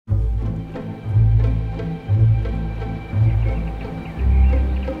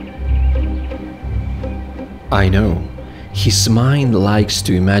I know. His mind likes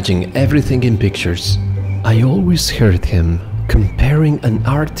to imagine everything in pictures. I always heard him comparing an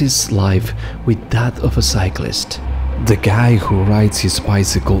artist's life with that of a cyclist. The guy who rides his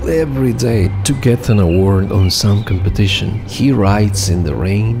bicycle every day to get an award on some competition. He rides in the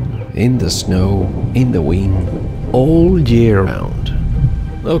rain, in the snow, in the wind, all year round.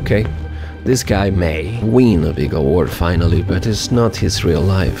 Okay, this guy may win a big award finally, but it's not his real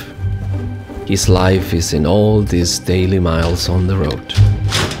life. His life is in all these daily miles on the road.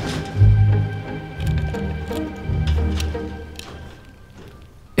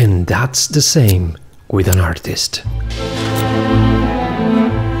 And that's the same with an artist.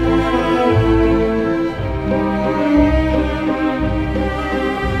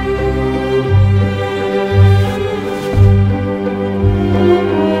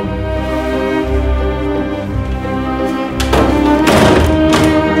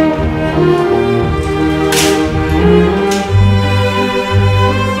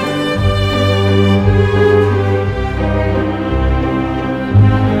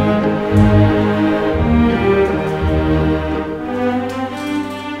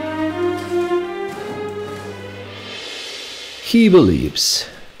 He believes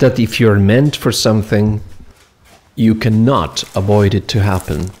that if you're meant for something, you cannot avoid it to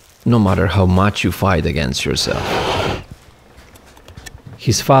happen, no matter how much you fight against yourself.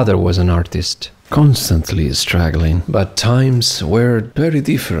 His father was an artist, constantly struggling, but times were very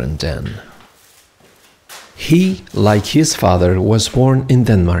different then. He, like his father, was born in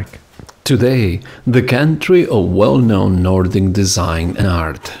Denmark, today the country of well-known Nordic design and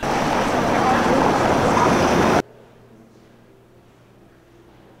art.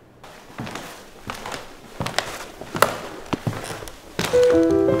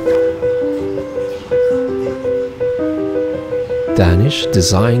 Danish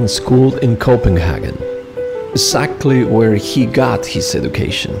design school in Copenhagen, exactly where he got his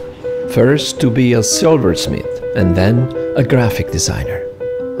education. First to be a silversmith and then a graphic designer.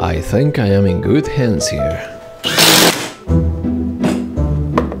 I think I am in good hands here.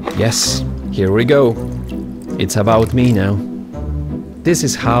 Yes, here we go. It's about me now. This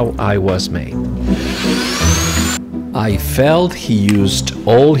is how I was made. I felt he used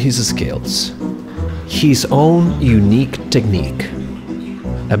all his skills. His own unique technique.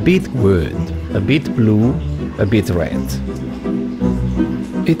 A bit wood, a bit blue, a bit red.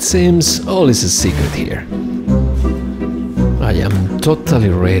 It seems all is a secret here. I am totally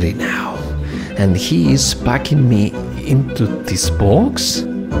ready now, and he is packing me into this box?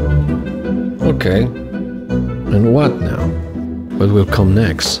 Okay, and what now? What will come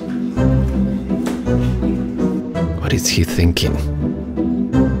next? What is he thinking?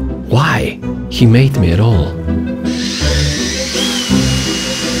 Why? He made me at all.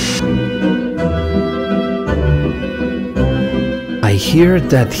 I hear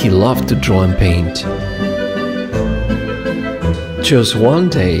that he loved to draw and paint. Just one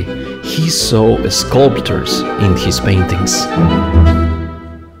day, he saw sculptors in his paintings.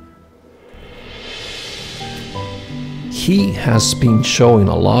 He has been showing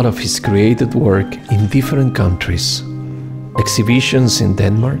a lot of his created work in different countries. Exhibitions in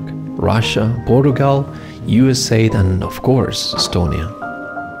Denmark, Russia, Portugal, USA, and of course, Estonia.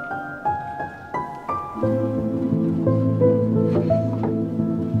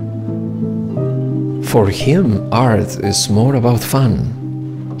 For him, art is more about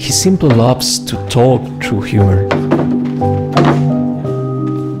fun. He simply loves to talk through humor.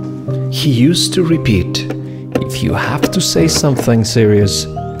 He used to repeat, if you have to say something serious,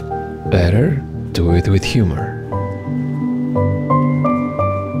 better do it with humor.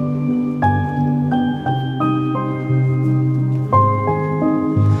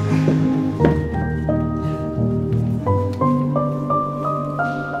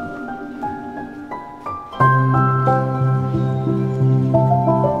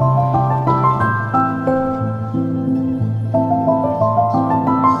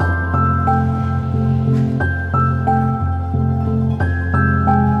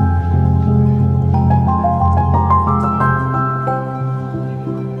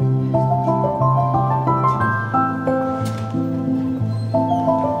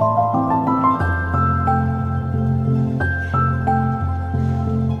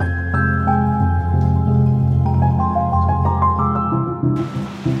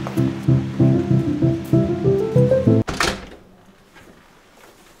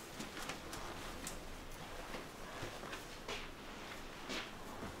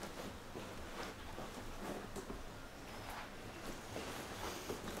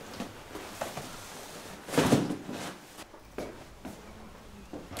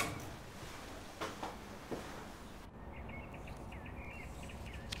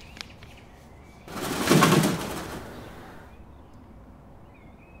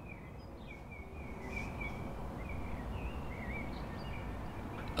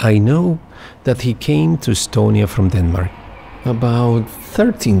 I know that he came to Estonia from Denmark about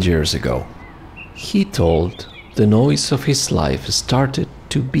 13 years ago. He told the noise of his life started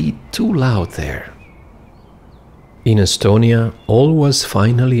to be too loud there. In Estonia, all was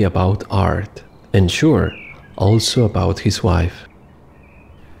finally about art, and sure, also about his wife.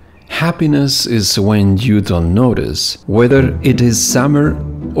 Happiness is when you don't notice whether it is summer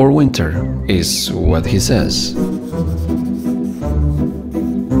or winter, is what he says.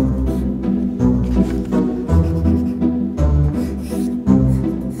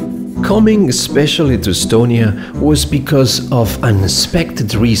 Coming especially to Estonia was because of an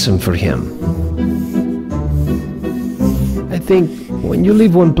unexpected reason for him. I think when you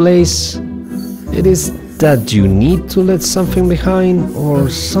leave one place, it is that you need to let something behind or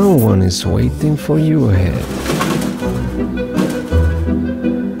someone is waiting for you ahead.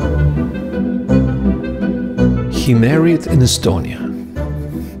 He married in Estonia.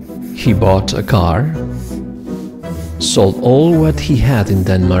 He bought a car, sold all what he had in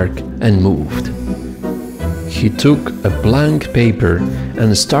Denmark and moved. He took a blank paper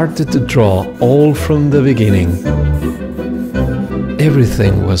and started to draw all from the beginning.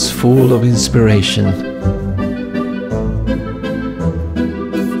 Everything was full of inspiration.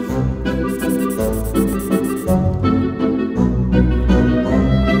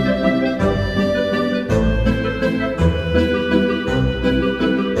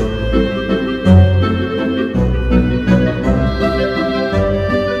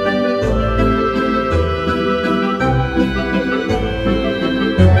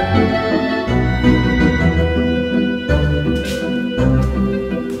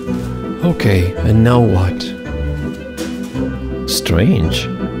 Okay, and now what? Strange.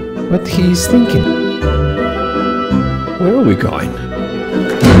 What he's thinking. Where are we going?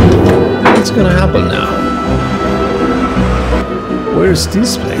 What's gonna happen now? Where's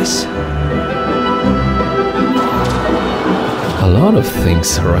this place? A lot of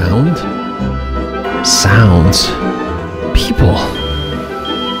things around. Sounds. People.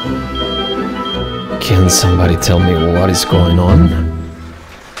 Can somebody tell me what is going on?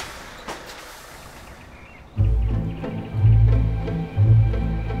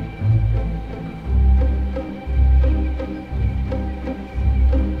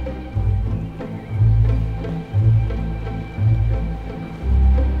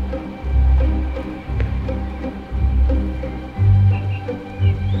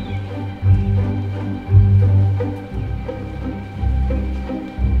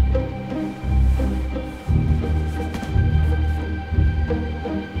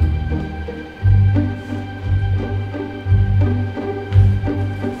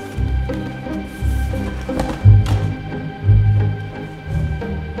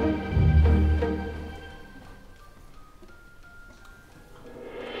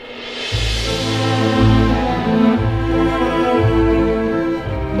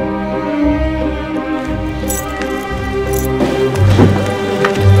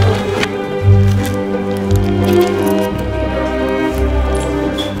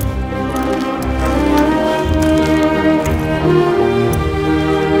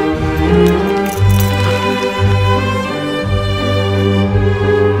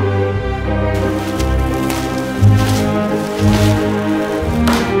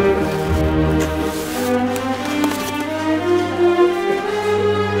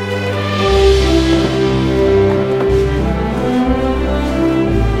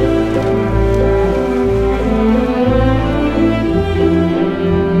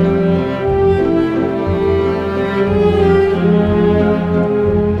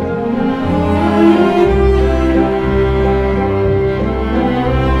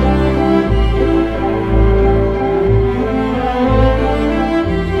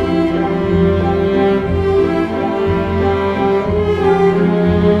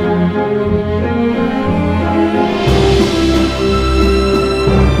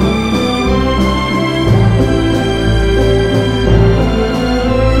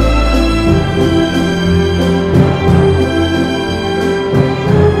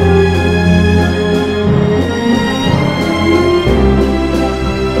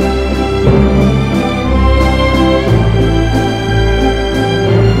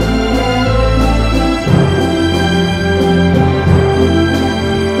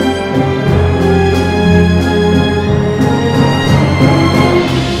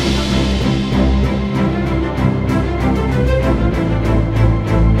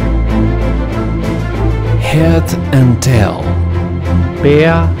 Head and tail. Per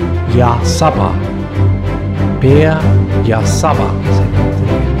ja saba. Per ja saba.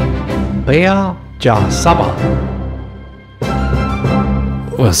 Per ja saba.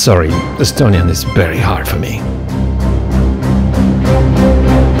 Well, sorry, Estonian is very hard for me.